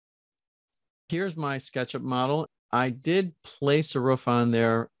Here's my SketchUp model. I did place a roof on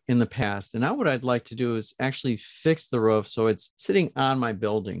there in the past. And now what I'd like to do is actually fix the roof so it's sitting on my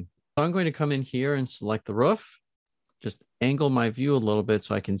building. So I'm going to come in here and select the roof, just angle my view a little bit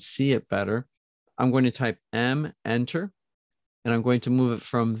so I can see it better. I'm going to type M, enter, and I'm going to move it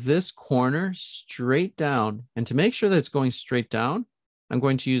from this corner straight down. And to make sure that it's going straight down, I'm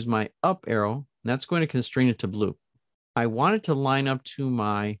going to use my up arrow, and that's going to constrain it to blue. I want it to line up to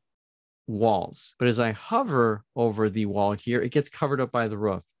my walls, but as I hover over the wall here, it gets covered up by the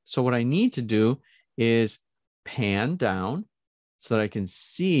roof. So what I need to do is pan down so that I can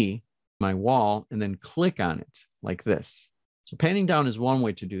see my wall and then click on it like this. So panning down is one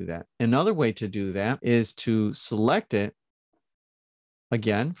way to do that. Another way to do that is to select it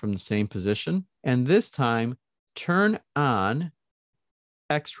again from the same position, and this time turn on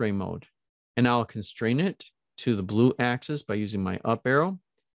X-ray mode. And I'll constrain it to the blue axis by using my up arrow.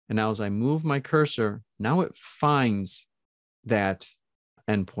 And now as I move my cursor, now it finds that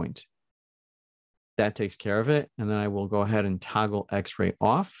endpoint. That takes care of it. And then I will go ahead and toggle X-ray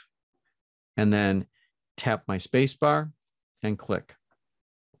off and then tap my space bar and click.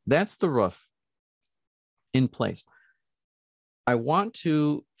 That's the roof in place. I want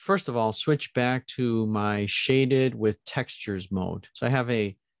to, first of all, switch back to my shaded with textures mode. So I have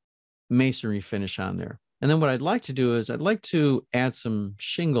a masonry finish on there. And then what I'd like to do is I'd like to add some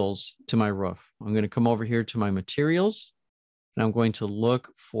shingles to my roof. I'm going to come over here to my materials, and I'm going to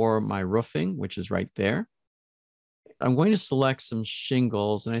look for my roofing, which is right there. I'm going to select some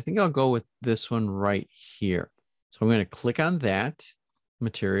shingles, and I think I'll go with this one right here. So I'm going to click on that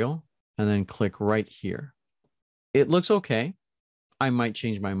material and then click right here. It looks okay. I might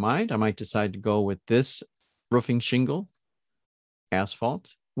change my mind. I might decide to go with this roofing shingle, asphalt,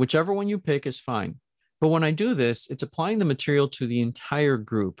 whichever one you pick is fine. But when I do this, it's applying the material to the entire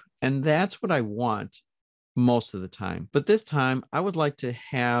group. And that's what I want most of the time. But this time, I would like to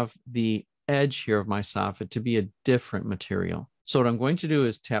have the edge here of my soffit to be a different material. So what I'm going to do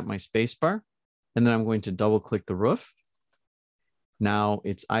is tap my space bar, and then I'm going to double click the roof. Now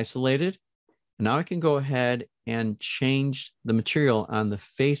it's isolated. And now I can go ahead and change the material on the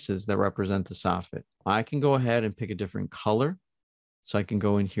faces that represent the soffit. I can go ahead and pick a different color. So I can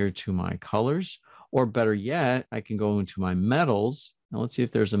go in here to my colors. Or better yet, I can go into my metals. Now let's see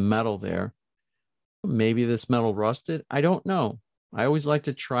if there's a metal there. Maybe this metal rusted. I don't know. I always like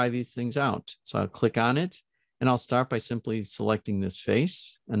to try these things out. So I'll click on it, and I'll start by simply selecting this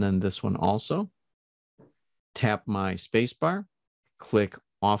face and then this one also. Tap my space bar, click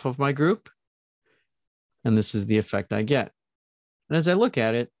off of my group, and this is the effect I get. And as I look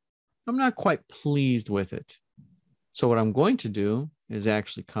at it, I'm not quite pleased with it. So what I'm going to do is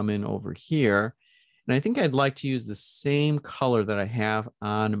actually come in over here. And I think I'd like to use the same color that I have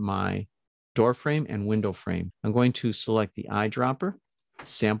on my door frame and window frame. I'm going to select the eyedropper,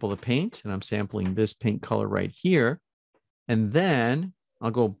 sample the paint, and I'm sampling this paint color right here. And then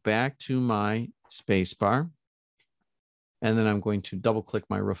I'll go back to my space bar. And then I'm going to double click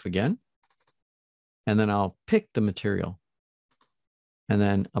my roof again. And then I'll pick the material and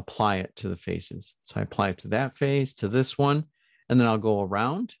then apply it to the faces. So I apply it to that face, to this one, and then I'll go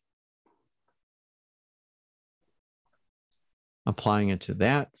around, applying it to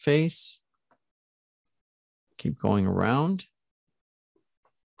that face, keep going around,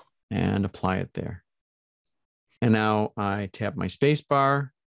 and apply it there. And now I tap my space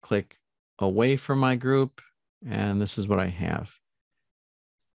bar, click away from my group, and this is what I have.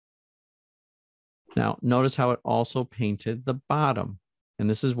 Now, notice how it also painted the bottom. And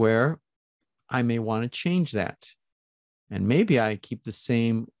this is where I may want to change that. And maybe I keep the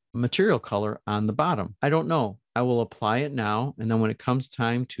same material color on the bottom. I don't know. I will apply it now. And then when it comes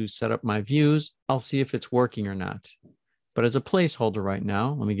time to set up my views, I'll see if it's working or not. But as a placeholder right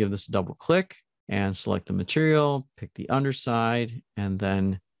now, let me give this a double click and select the material, pick the underside, and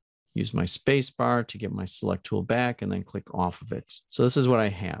then use my space bar to get my select tool back and then click off of it. So this is what I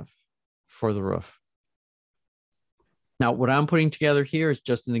have for the roof. Now, what I'm putting together here is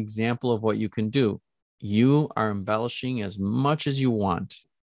just an example of what you can do. You are embellishing as much as you want.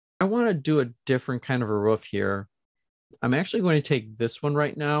 I want to do a different kind of a roof here. I'm actually going to take this one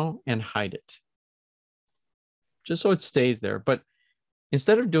right now and hide it, just so it stays there. But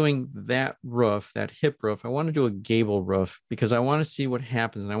instead of doing that roof, that hip roof, I want to do a gable roof because I want to see what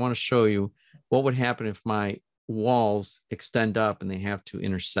happens. And I want to show you what would happen if my walls extend up and they have to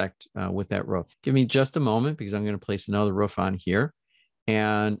intersect with that roof. Give me just a moment because I'm going to place another roof on here.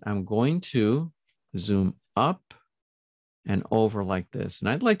 And I'm going to zoom up and over like this. And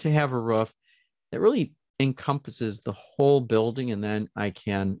I'd like to have a roof that really encompasses the whole building, and then I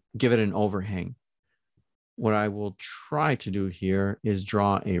can give it an overhang. What I will try to do here is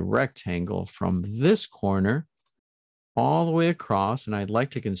draw a rectangle from this corner all the way across, and I'd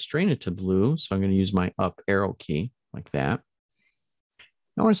like to constrain it to blue. So I'm going to use my up arrow key like that.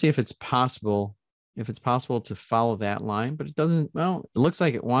 I want to see if it's possible to follow that line, but it doesn't. Well, it looks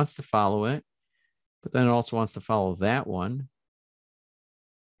like it wants to follow it, but then it also wants to follow that one.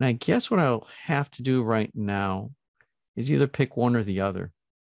 And I guess what I'll have to do right now is either pick one or the other.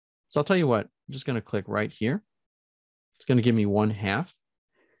 So I'll tell you what, I'm just going to click right here. It's going to give me 1/2.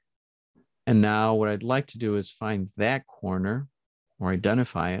 And now what I'd like to do is find that corner or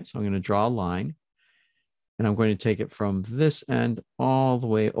identify it. So I'm going to draw a line, and I'm going to take it from this end all the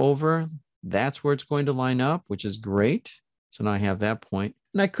way over. That's where it's going to line up, which is great. So now I have that point,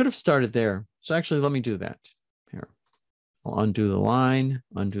 and I could have started there. So actually, let me do that here. I'll undo the line,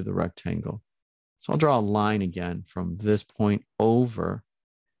 undo the rectangle. So I'll draw a line again from this point over,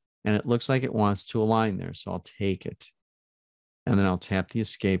 and it looks like it wants to align there. So I'll take it, and then I'll tap the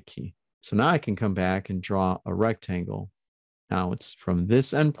escape key. So now I can come back and draw a rectangle. Now it's from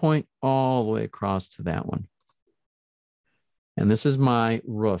this endpoint all the way across to that one. And this is my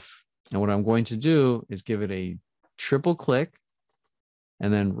roof. And what I'm going to do is give it a triple click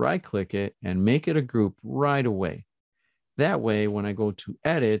and then right click it and make it a group right away. That way, when I go to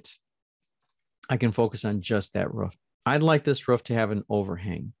edit, I can focus on just that roof. I'd like this roof to have an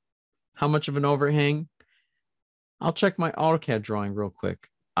overhang. How much of an overhang? I'll check my AutoCAD drawing real quick.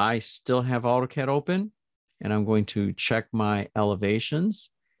 I still have AutoCAD open, and I'm going to check my elevations.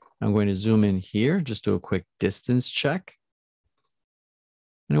 I'm going to zoom in here, just do a quick distance check.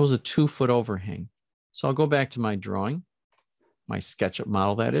 And it was a 2-foot overhang. So I'll go back to my drawing, my SketchUp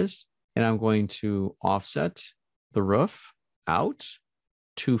model that is, and I'm going to offset the roof out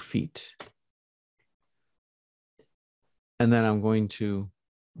 2 feet. And then I'm going to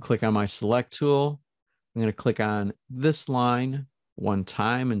click on my select tool. I'm going to click on this line one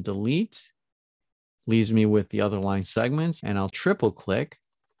time and delete. Leaves me with the other line segments, and I'll triple click.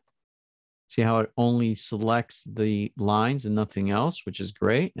 See how it only selects the lines and nothing else, which is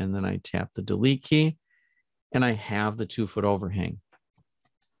great. And then I tap the delete key, and I have the 2-foot overhang.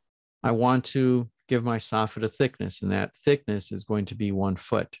 I want to give my soffit a thickness, and that thickness is going to be 1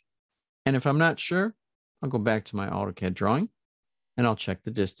 foot. And if I'm not sure, I'll go back to my AutoCAD drawing, and I'll check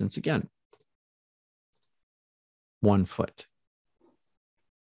the distance again. 1 foot.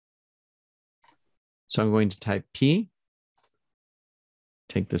 So I'm going to type P,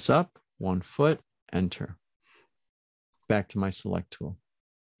 take this up, 1 foot, enter. Back to my select tool.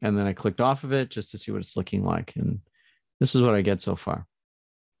 And then I clicked off of it just to see what it's looking like. And this is what I get so far.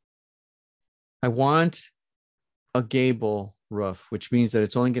 I want a gable roof, which means that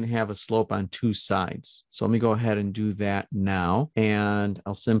it's only going to have a slope on 2 sides. So let me go ahead and do that now. And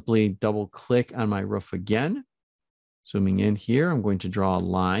I'll simply double click on my roof again. Zooming in here, I'm going to draw a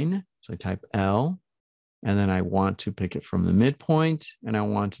line. So I type L. And then I want to pick it from the midpoint, and I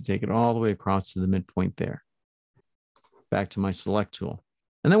want to take it all the way across to the midpoint there. Back to my select tool.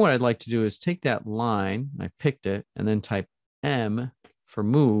 And then what I'd like to do is take that line, I picked it, and then type M for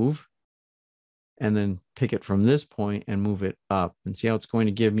move, and then pick it from this point and move it up and see how it's going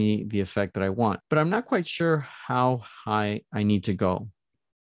to give me the effect that I want. But I'm not quite sure how high I need to go.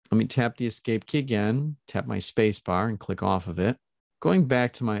 Let me tap the escape key again, tap my space bar and click off of it. Going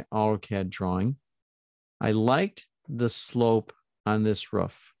back to my AutoCAD drawing, I liked the slope on this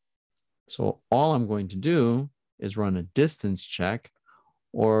roof. So all I'm going to do is run a distance check,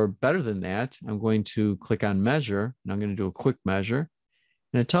 or better than that, I'm going to click on measure, and I'm going to do a quick measure.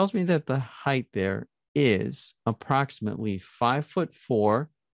 And it tells me that the height there is approximately 5'4"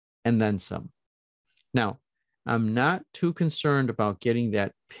 and then some. Now, I'm not too concerned about getting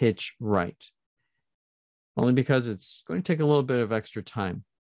that pitch right, only because it's going to take a little bit of extra time.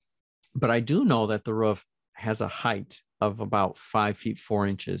 But I do know that the roof has a height of about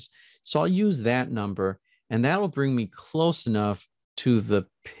 5'4". So I'll use that number, and that'll bring me close enough to the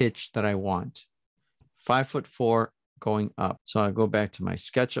pitch that I want. 5'4" going up. So I go back to my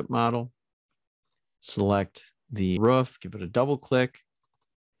SketchUp model, select the roof, give it a double click.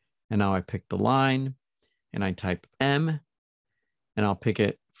 And now I pick the line and I type M, and I'll pick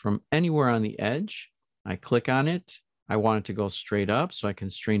it from anywhere on the edge. I click on it. I want it to go straight up, so I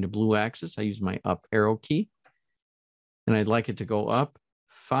constrain the blue axis. I use my up arrow key, and I'd like it to go up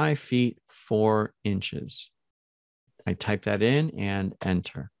 5 feet 4 inches. I type that in and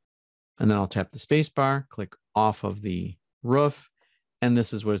enter. And then I'll tap the space bar, click off of the roof, and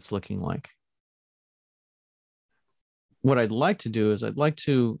this is what it's looking like. what I'd like to do is I'd like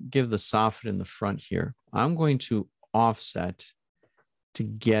to give the soffit in the front here. I'm going to offset to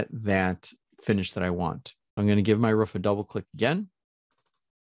get that finish that I want. I'm going to give my roof a double click again.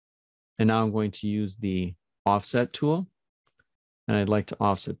 And now I'm going to use the offset tool. And I'd like to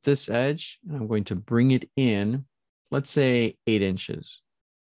offset this edge. And I'm going to bring it in, let's say 8 inches.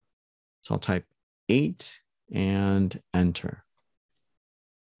 So I'll type 8 and enter.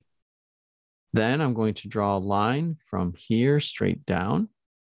 Then I'm going to draw a line from here straight down.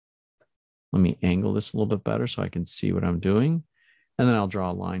 Let me angle this a little bit better so I can see what I'm doing. And then I'll draw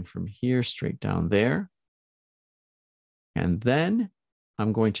a line from here straight down there. And then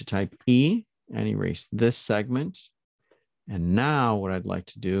I'm going to type E and erase this segment. And now what I'd like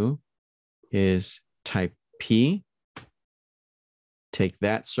to do is type P, take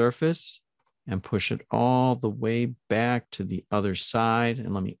that surface and push it all the way back to the other side.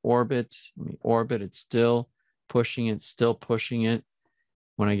 And let me orbit. It's still pushing it, still pushing it.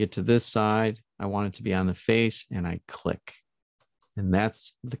 When I get to this side, I want it to be on the face and I click. And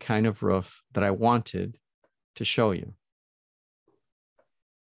that's the kind of roof that I wanted to show you.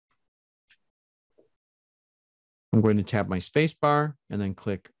 I'm going to tap my space bar and then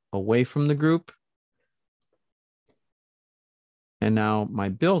click away from the group. And now my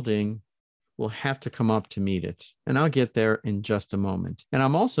building will have to come up to meet it. And I'll get there in just a moment. And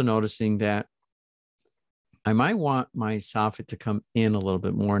I'm also noticing that I might want my soffit to come in a little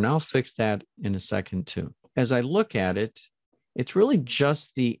bit more, and I'll fix that in a second too. As I look at it, it's really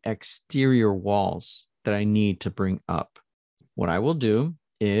just the exterior walls that I need to bring up. What I will do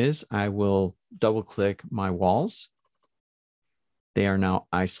is I will double click my walls. They are now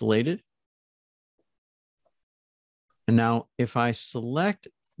isolated. And now if I select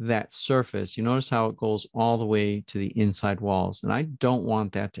that surface, you notice how it goes all the way to the inside walls. And I don't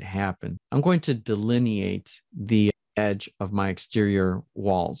want that to happen. I'm going to delineate the edge of my exterior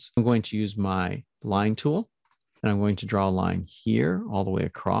walls. I'm going to use my line tool and I'm going to draw a line here all the way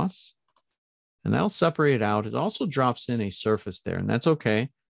across. And that'll separate it out. It also drops in a surface there, and that's okay.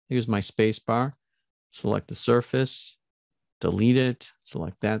 Use my space bar, select the surface, delete it,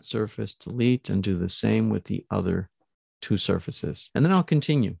 select that surface, delete, and do the same with the other 2 surfaces. And then I'll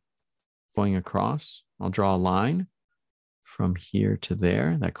continue going across. I'll draw a line from here to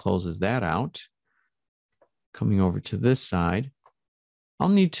there. That closes that out. Coming over to this side, I'll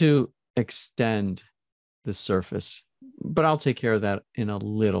need to extend the surface, but I'll take care of that in a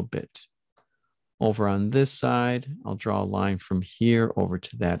little bit. Over on this side, I'll draw a line from here over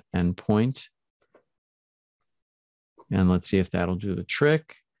to that end point. And let's see if that'll do the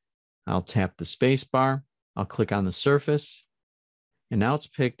trick. I'll tap the space bar. I'll click on the surface. And now it's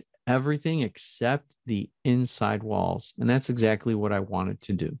picked everything except the inside walls. And that's exactly what I wanted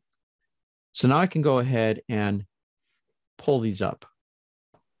to do. So now I can go ahead and pull these up.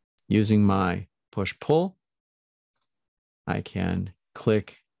 Using my push-pull, I can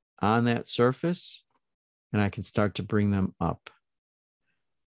click on that surface and I can start to bring them up.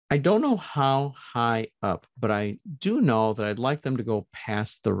 I don't know how high up, but I do know that I'd like them to go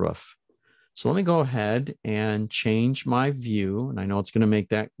past the roof. So let me go ahead and change my view. And I know it's going to make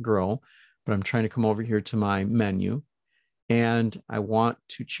that grow, but I'm trying to come over here to my menu. And I want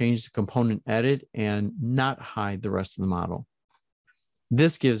to change the component edit and not hide the rest of the model.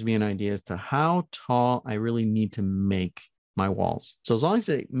 This gives me an idea as to how tall I really need to make my walls. So as long as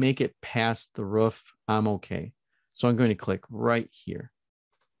they make it past the roof, I'm okay. So I'm going to click right here.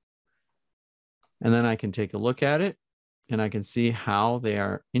 And then I can take a look at it and I can see how they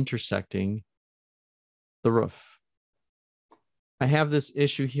are intersecting the roof. I have this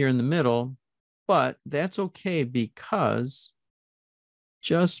issue here in the middle, but that's okay because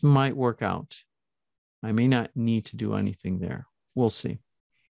just might work out. I may not need to do anything there. We'll see.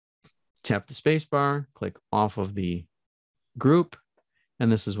 Tap the space bar, click off of the group,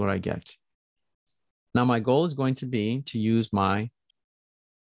 and this is what I get. Now my goal is going to be to use my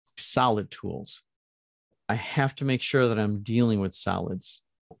solid tools. I have to make sure that I'm dealing with solids.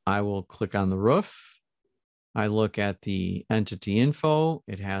 I will click on the roof. I look at the entity info.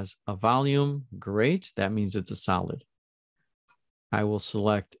 It has a volume. Great. That means it's a solid. I will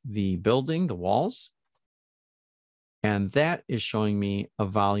select the building, the walls, and that is showing me a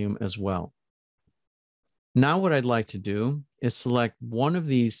volume as well. Now what I'd like to do is select one of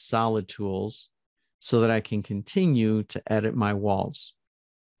these solid tools so that I can continue to edit my walls.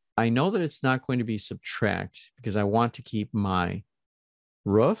 I know that it's not going to be subtract because I want to keep my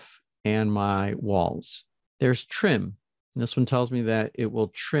roof and my walls. There's trim. This one tells me that it will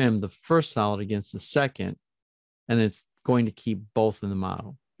trim the first solid against the second, and it's going to keep both in the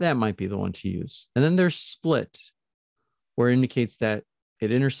model. That might be the one to use. And then there's split. where it indicates that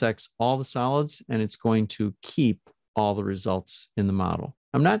it intersects all the solids and it's going to keep all the results in the model.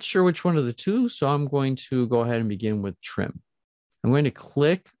 I'm not sure which one of the two, so I'm going to go ahead and begin with trim. I'm going to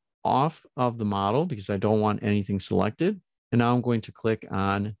click off of the model because I don't want anything selected. And now I'm going to click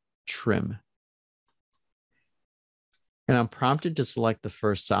on trim. And I'm prompted to select the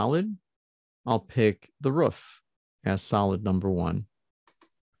first solid. I'll pick the roof as solid number 1.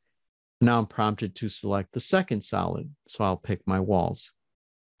 Now I'm prompted to select the second solid, so I'll pick my walls.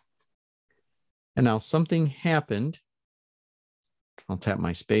 And now something happened. I'll tap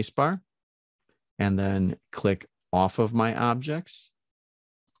my space bar and then click off of my objects.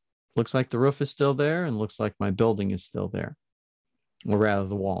 Looks like the roof is still there and looks like my building is still there, or rather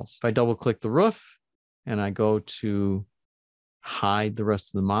the walls. If I double click the roof and I go to hide the rest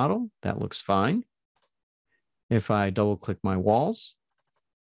of the model, that looks fine. If I double click my walls,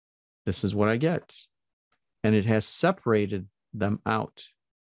 this is what I get. And it has separated them out.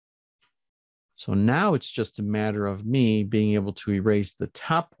 So now it's just a matter of me being able to erase the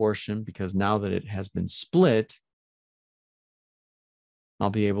top portion, because now that it has been split, I'll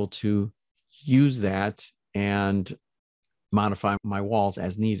be able to use that and modify my walls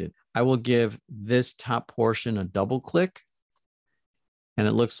as needed. I will give this top portion a double click, and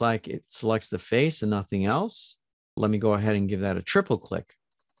it looks like it selects the face and nothing else. Let me go ahead and give that a triple click.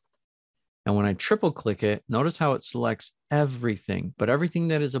 And when I triple click it, notice how it selects everything, but everything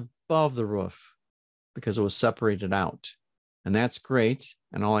that is above the roof, because it was separated out. And that's great.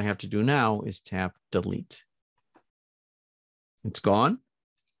 And all I have to do now is tap delete. It's gone.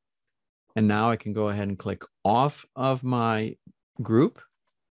 And now I can go ahead and click off of my group.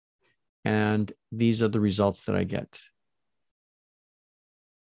 And these are the results that I get.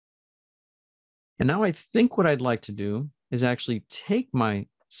 And now I think what I'd like to do is actually take my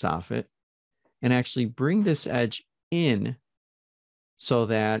soffit and actually bring this edge in so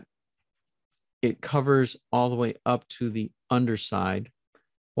that it covers all the way up to the underside,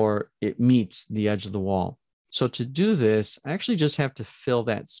 or it meets the edge of the wall. So to do this, I actually just have to fill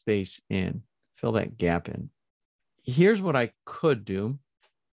that space in, fill that gap in. Here's what I could do.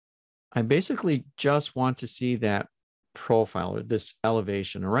 I basically just want to see that profile or this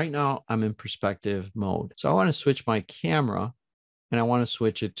elevation. And right now I'm in perspective mode. So I want to switch my camera and I want to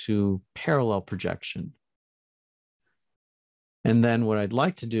switch it to parallel projection. And then what I'd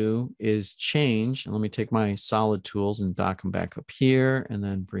like to do is change, and let me take my solid tools and dock them back up here and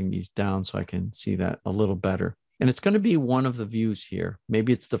then bring these down so I can see that a little better. And it's going to be one of the views here.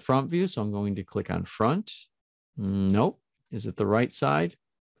 Maybe it's the front view, so I'm going to click on front. Nope. Is it the right side?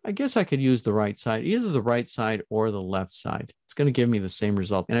 I guess I could use the right side, either the right side or the left side. It's going to give me the same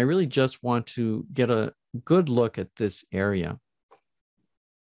result. And I really just want to get a good look at this area,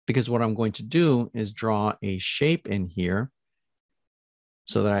 because what I'm going to do is draw a shape in here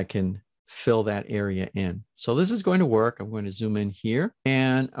so that I can fill that area in. So this is going to work. I'm going to zoom in here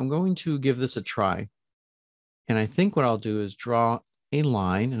and I'm going to give this a try. And I think what I'll do is draw a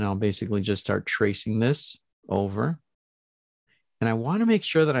line, and I'll basically just start tracing this over. And I want to make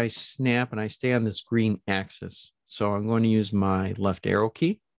sure that I snap and I stay on this green axis. So I'm going to use my left arrow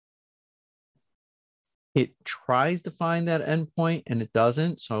key. It tries to find that endpoint and it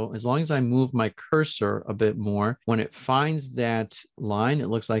doesn't. So as long as I move my cursor a bit more, when it finds that line, it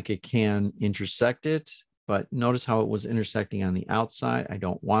looks like it can intersect it. But notice how it was intersecting on the outside. I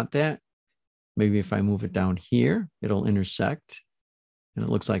don't want that. Maybe if I move it down here, it'll intersect. And it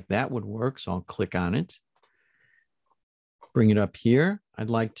looks like that would work. So I'll click on it. Bring it up here. I'd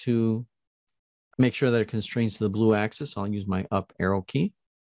like to make sure that it constrains to the blue axis. So I'll use my up arrow key.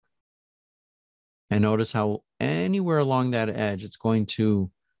 And notice how anywhere along that edge, it's going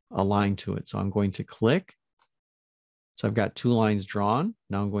to align to it. So I'm going to click. So I've got 2 lines drawn.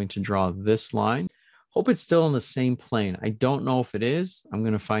 Now I'm going to draw this line. Hope it's still in the same plane. I don't know if it is. I'm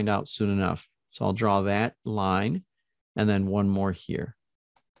going to find out soon enough. So I'll draw that line and then one more here.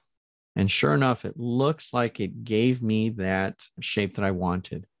 And sure enough, it looks like it gave me that shape that I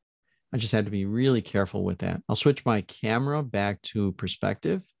wanted. I just had to be really careful with that. I'll switch my camera back to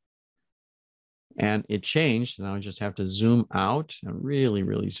perspective. And it changed. Now I just have to zoom out and really,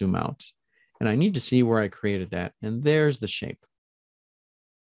 really zoom out. And I need to see where I created that. And there's the shape.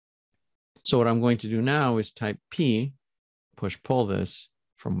 So what I'm going to do now is type P, push pull this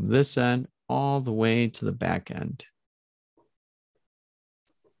from this end all the way to the back end.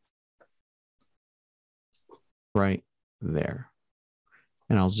 Right there.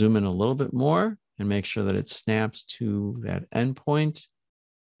 And I'll zoom in a little bit more and make sure that it snaps to that endpoint.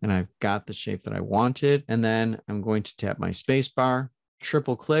 And I've got the shape that I wanted. And then I'm going to tap my space bar,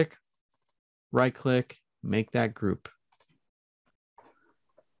 triple click, right click, make that group.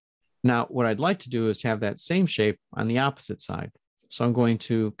 Now, what I'd like to do is have that same shape on the opposite side. So I'm going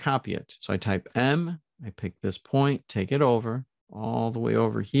to copy it. So I type M, I pick this point, take it over, all the way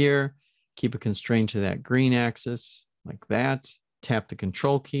over here, keep it constrained to that green axis like that, tap the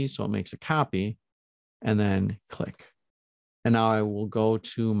control key so it makes a copy, and then click. And now I will go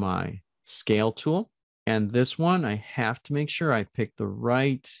to my scale tool. And this one, I have to make sure I pick the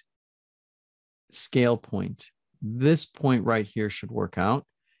right scale point. This point right here should work out.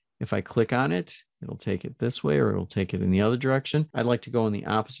 If I click on it, it'll take it this way or it'll take it in the other direction. I'd like to go in the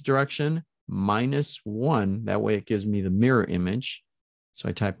opposite direction, -1. That way it gives me the mirror image. So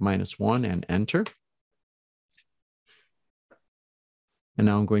I type -1 and enter. And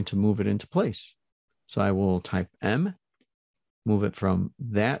now I'm going to move it into place. So I will type M, move it from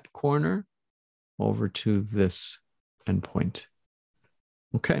that corner over to this endpoint.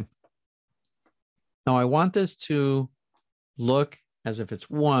 Okay. Now I want this to look as if it's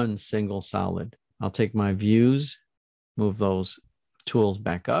one single solid. I'll take my views, move those tools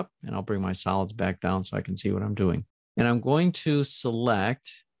back up, and I'll bring my solids back down so I can see what I'm doing. And I'm going to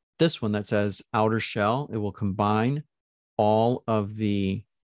select this one that says outer shell. It will combine all of the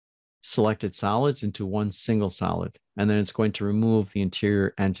selected solids into one single solid. And then it's going to remove the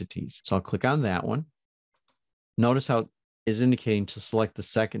interior entities. So I'll click on that one. Notice how it is indicating to select the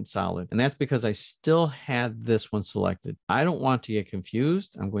second solid. And that's because I still had this one selected. I don't want to get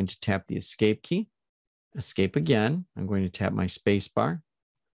confused. I'm going to tap the escape key, escape again. I'm going to tap my space bar,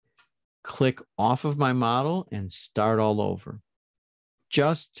 click off of my model and start all over,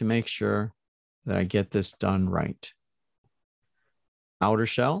 just to make sure that I get this done right. Outer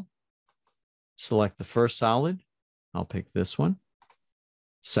shell, select the first solid. I'll pick this one.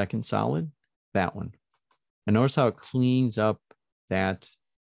 Second solid, that one. And notice how it cleans up that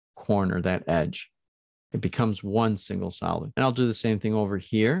corner, that edge. It becomes one single solid. And I'll do the same thing over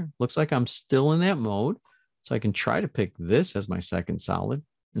here. Looks like I'm still in that mode. So I can try to pick this as my second solid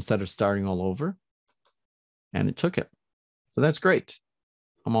instead of starting all over. And it took it. So that's great.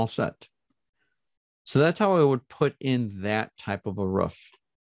 I'm all set. So that's how I would put in that type of a roof.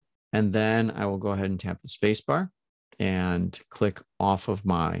 And then I will go ahead and tap the space bar and click off of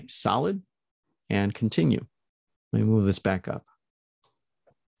my solid and continue. Let me move this back up.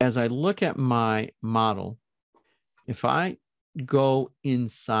 As I look at my model, if I go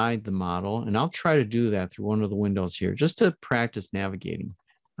inside the model, and I'll try to do that through one of the windows here, just to practice navigating.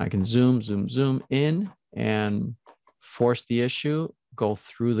 I can zoom, zoom, zoom in and force the issue, go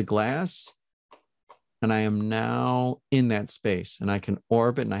through the glass, and I am now in that space, and I can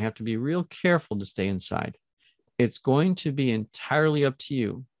orbit, and I have to be real careful to stay inside. It's going to be entirely up to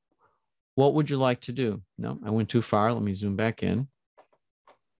you. What would you like to do? No, I went too far. Let me zoom back in.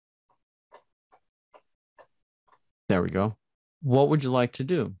 There we go. What would you like to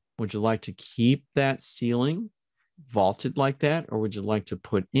do? Would you like to keep that ceiling vaulted like that, or would you like to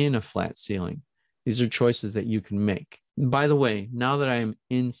put in a flat ceiling? These are choices that you can make. And by the way, now that I am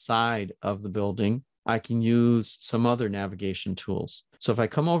inside of the building, I can use some other navigation tools. So if I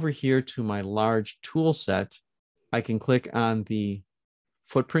come over here to my large tool set, I can click on the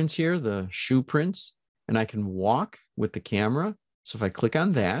footprints here, the shoe prints, and I can walk with the camera. So if I click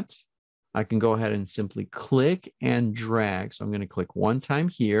on that, I can go ahead and simply click and drag. So I'm going to click one time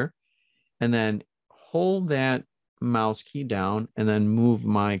here and then hold that mouse key down and then move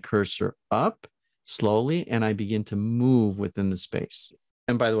my cursor up slowly, and I begin to move within the space.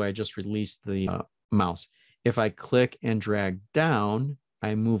 And by the way, I just released the mouse. If I click and drag down,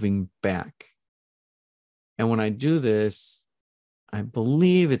 I'm moving back. And when I do this, I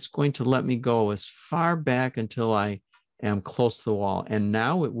believe it's going to let me go as far back until I am close to the wall. And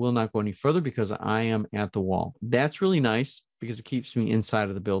now it will not go any further because I am at the wall. That's really nice because it keeps me inside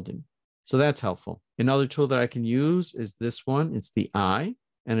of the building. So that's helpful. Another tool that I can use is this one. It's the eye,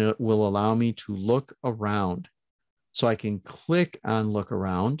 and it will allow me to look around. So I can click on look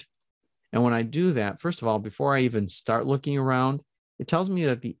around. And when I do that, first of all, before I even start looking around, it tells me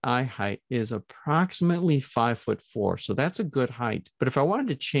that the eye height is approximately 5'4". So that's a good height. But if I wanted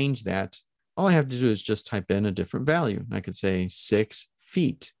to change that, all I have to do is just type in a different value. I could say 6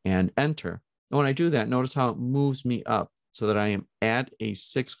 feet and enter. And when I do that, notice how it moves me up so that I am at a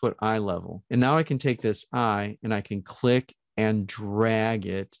 6-foot eye level. And now I can take this eye and I can click and drag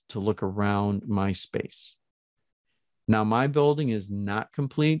it to look around my space. Now my building is not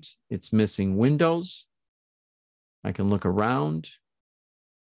complete. It's missing windows. I can look around.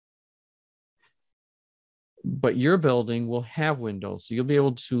 But your building will have windows, so you'll be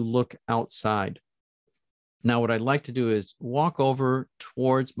able to look outside. Now, what I'd like to do is walk over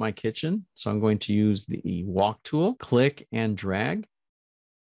towards my kitchen. So I'm going to use the walk tool, click and drag.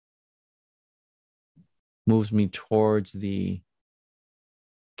 moves me towards the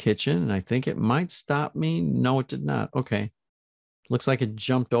kitchen, and I think it might stop me. No, it did not. Okay. Looks like it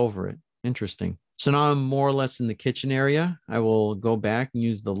jumped over it. Interesting. So now I'm more or less in the kitchen area. I will go back and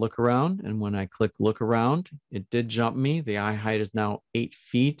use the look around. And when I click look around, it did jump me. The eye height is now 8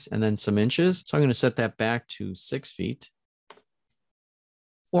 feet and then some inches. So I'm going to set that back to 6 feet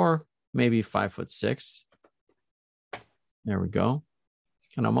or maybe 5'6". There we go.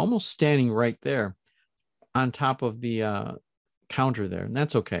 And I'm almost standing right there on top of the counter there. And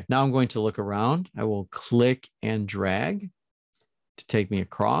that's okay. Now I'm going to look around. I will click and drag to take me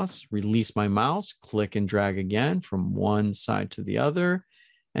across, release my mouse, click and drag again from one side to the other,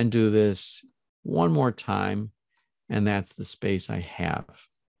 and do this one more time. And that's the space I have.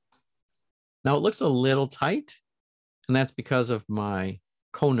 Now it looks a little tight, and that's because of my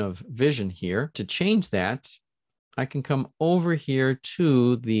cone of vision here. To change that, I can come over here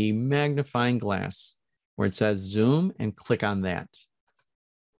to the magnifying glass where it says zoom and click on that.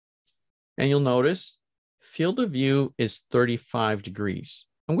 And you'll notice field of view is 35 degrees.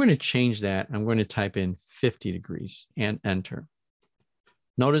 I'm going to change that. I'm going to type in 50 degrees and enter.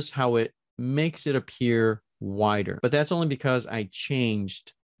 Notice how it makes it appear wider, but that's only because I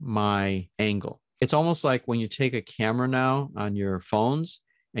changed my angle. It's almost like when you take a camera now on your phones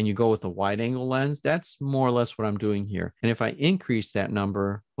and you go with a wide angle lens, that's more or less what I'm doing here. And if I increase that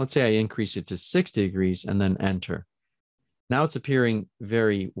number, let's say I increase it to 60 degrees and then enter. Now it's appearing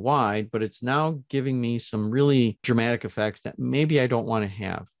very wide, but it's now giving me some really dramatic effects that maybe I don't want to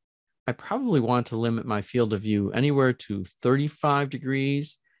have. I probably want to limit my field of view anywhere to 35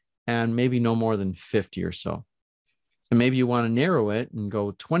 degrees and maybe no more than 50 or so. And maybe you want to narrow it and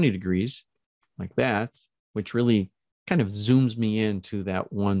go 20 degrees like that, which really kind of zooms me into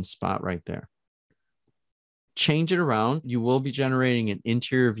that one spot right there. Change it around. You will be generating an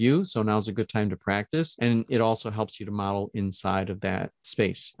interior view. So now's a good time to practice. And it also helps you to model inside of that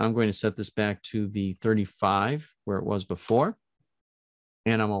space. I'm going to set this back to the 35 where it was before.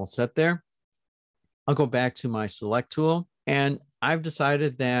 And I'm all set there. I'll go back to my select tool. And I've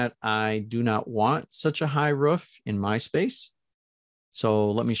decided that I do not want such a high roof in my space.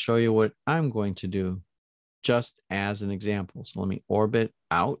 So let me show you what I'm going to do just as an example. So let me orbit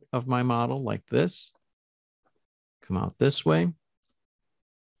out of my model like this. Come out this way.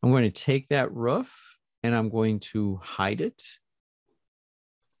 I'm going to take that roof and I'm going to hide it.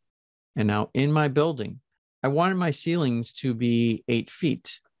 And now in my building, I wanted my ceilings to be 8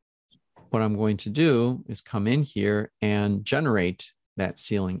 feet. What I'm going to do is come in here and generate that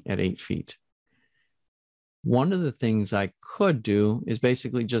ceiling at 8 feet. One of the things I could do is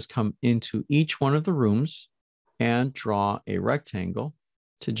basically just come into each one of the rooms and draw a rectangle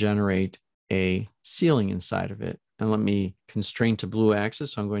to generate a ceiling inside of it. And let me constrain to blue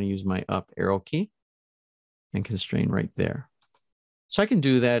axis. So I'm going to use my up arrow key and constrain right there. So I can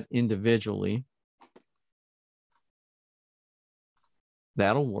do that individually.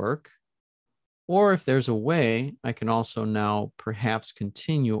 That'll work. Or if there's a way, I can also now perhaps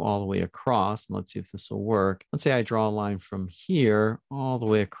continue all the way across. And let's see if this will work. Let's say I draw a line from here all the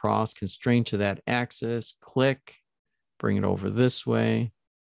way across, constrain to that axis, click, bring it over this way,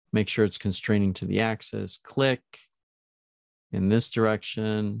 make sure it's constraining to the axis, click in this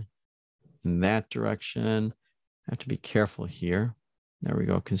direction, in that direction. I have to be careful here. There we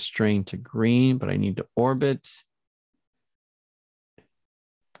go, constrain to green, but I need to orbit.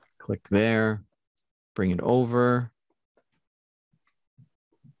 Click there, bring it over,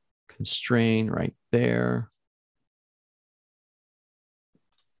 constrain right there,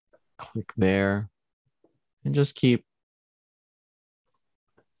 click there, and just keep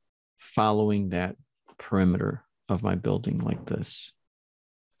following that perimeter of my building like this.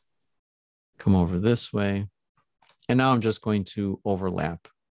 Come over this way. And now I'm just going to overlap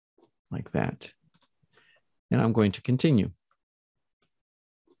like that. And I'm going to continue.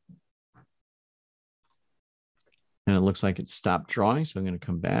 And it looks like it stopped drawing. So I'm going to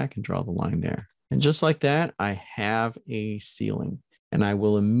come back and draw the line there. And just like that, I have a ceiling. And I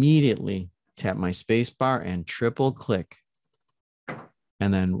will immediately tap my space bar and triple click.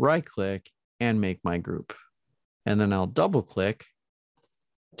 And then right click and make my group. And then I'll double click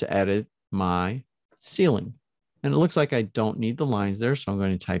to edit my ceiling. And it looks like I don't need the lines there. So I'm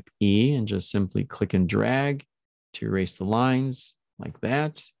going to type E and just simply click and drag to erase the lines like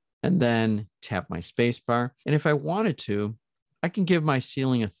that. And then tap my space bar. And if I wanted to, I can give my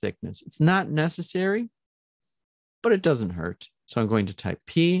ceiling a thickness. It's not necessary, but it doesn't hurt. So I'm going to type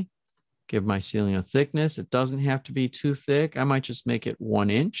P, give my ceiling a thickness. It doesn't have to be too thick. I might just make it 1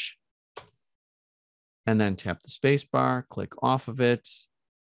 inch. And then tap the space bar, click off of it.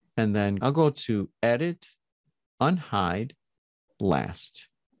 And then I'll go to edit unhide last.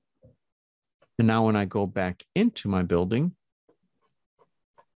 And now when I go back into my building,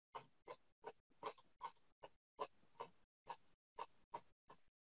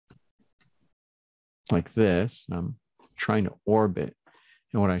 like this, and I'm trying to orbit.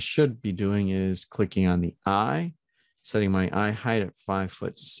 And what I should be doing is clicking on the eye, setting my eye height at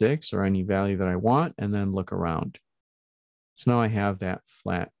 5'6" or any value that I want, and then look around. So now I have that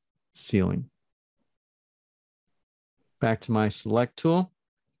flat ceiling. Back to my select tool.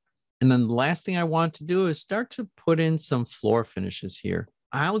 And then the last thing I want to do is start to put in some floor finishes here.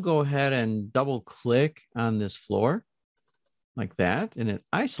 I'll go ahead and double click on this floor like that, and it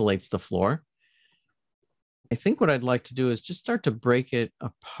isolates the floor. I think what I'd like to do is just start to break it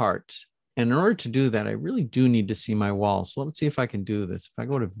apart. And in order to do that, I really do need to see my wall. So let's see if I can do this. If I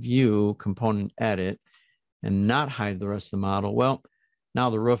go to View, Component Edit, and not hide the rest of the model, well, now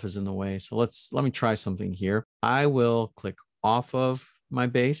the roof is in the way. So let me try something here. I will click off of my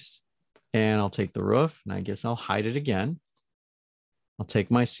base, and I'll take the roof, and I guess I'll hide it again. I'll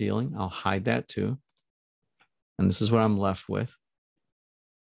take my ceiling, I'll hide that too. And this is what I'm left with.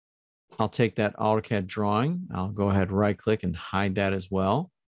 I'll take that AutoCAD drawing. I'll go ahead, right click and hide that as well.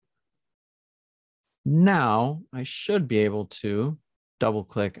 Now I should be able to double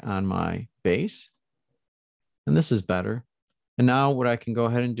click on my base. And this is better. And now what I can go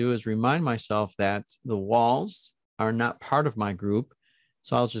ahead and do is remind myself that the walls are not part of my group.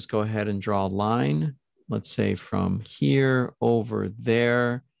 So I'll just go ahead and draw a line, let's say from here over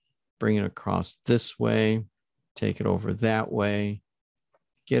there, bring it across this way, take it over that way,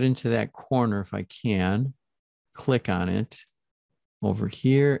 get into that corner if I can, click on it over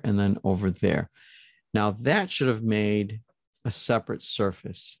here and then over there. Now that should have made a separate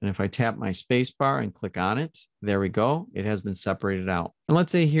surface. And if I tap my space bar and click on it, there we go. It has been separated out. And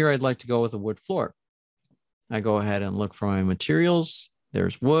let's say here I'd like to go with a wood floor. I go ahead and look for my materials.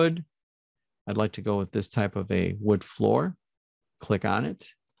 There's wood. I'd like to go with this type of a wood floor. Click on it,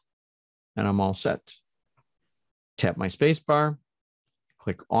 and I'm all set. Tap my space bar,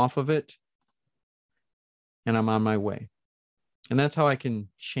 click off of it, and I'm on my way. And that's how I can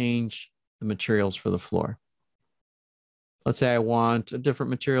change the materials for the floor. Let's say I want a different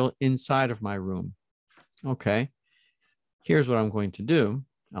material inside of my room. Okay, here's what I'm going to do.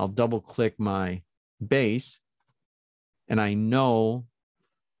 I'll double click my base, and I know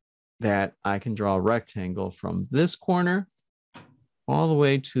that I can draw a rectangle from this corner all the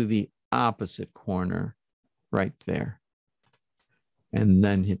way to the opposite corner right there. And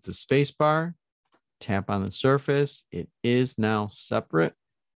then hit the space bar, tap on the surface. It is now separate.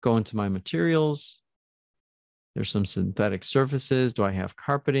 Go into my materials. There's some synthetic surfaces. Do I have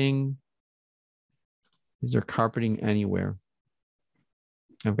carpeting? Is there carpeting anywhere?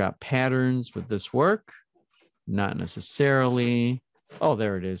 I've got patterns. Would this work? Not necessarily. Oh,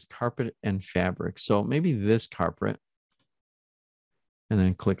 there it is, carpet and fabric. So maybe this carpet, and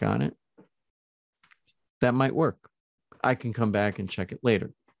then click on it. That might work. I can come back and check it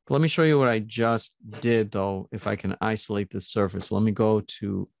later. But let me show you what I just did though, if I can isolate this surface. Let me go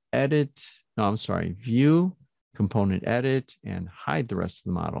to View, Component Edit, and hide the rest of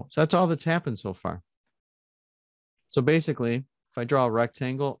the model. So that's all that's happened so far. So basically, if I draw a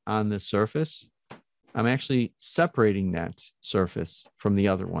rectangle on this surface, I'm actually separating that surface from the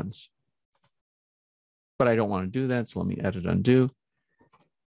other ones. But I don't want to do that, so let me edit undo.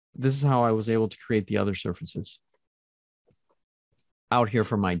 This is how I was able to create the other surfaces. Out here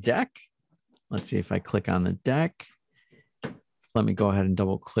for my deck, let's see if I click on the deck. Let me go ahead and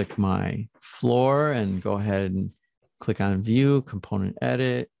double click my floor and go ahead and click on View, Component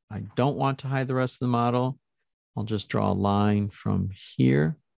Edit. I don't want to hide the rest of the model. I'll just draw a line from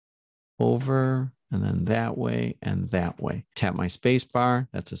here over, and then that way and that way. Tap my space bar,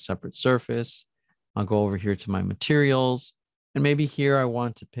 that's a separate surface. I'll go over here to my materials, and maybe here I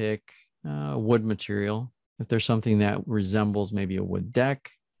want to pick wood material. If there's something that resembles maybe a wood deck,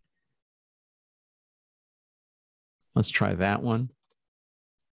 let's try that one.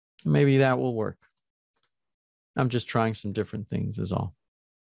 Maybe that will work. I'm just trying some different things is all.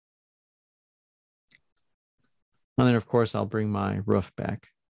 And then of course I'll bring my roof back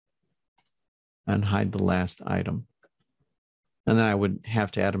and hide the last item. And then I would have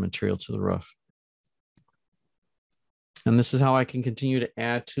to add a material to the roof. And this is how I can continue to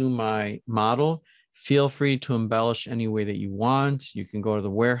add to my model. Feel free to embellish any way that you want. You can go to the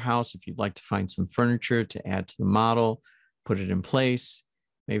warehouse if you'd like to find some furniture to add to the model, put it in place.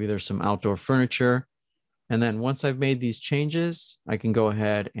 Maybe there's some outdoor furniture. And then once I've made these changes, I can go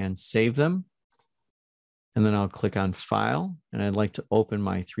ahead and save them. And then I'll click on File, and I'd like to open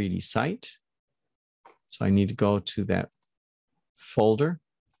my 3D site. So I need to go to that folder.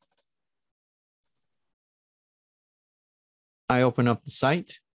 I open up the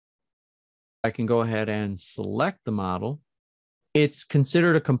site. I can go ahead and select the model. It's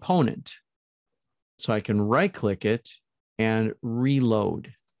considered a component. So I can right-click it and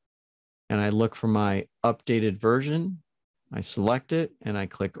reload. And I look for my updated version. I select it and I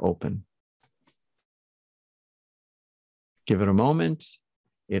click open. Give it a moment.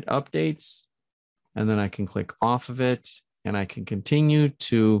 It updates. And then I can click off of it and I can continue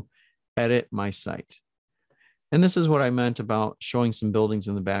to edit my site. And this is what I meant about showing some buildings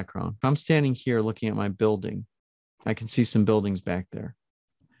in the background. If I'm standing here looking at my building, I can see some buildings back there.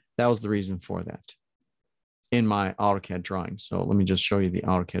 That was the reason for that in my AutoCAD drawing. So let me just show you the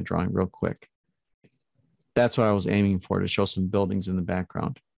AutoCAD drawing real quick. That's what I was aiming for, to show some buildings in the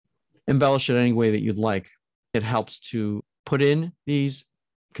background. Embellish it any way that you'd like. It helps to put in these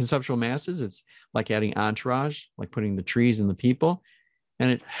conceptual masses. It's like adding entourage, like putting the trees and the people.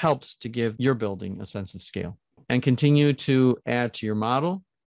 And it helps to give your building a sense of scale. And continue to add to your model.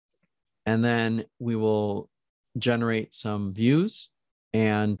 And then we will generate some views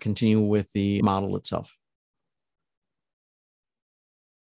and continue with the model itself.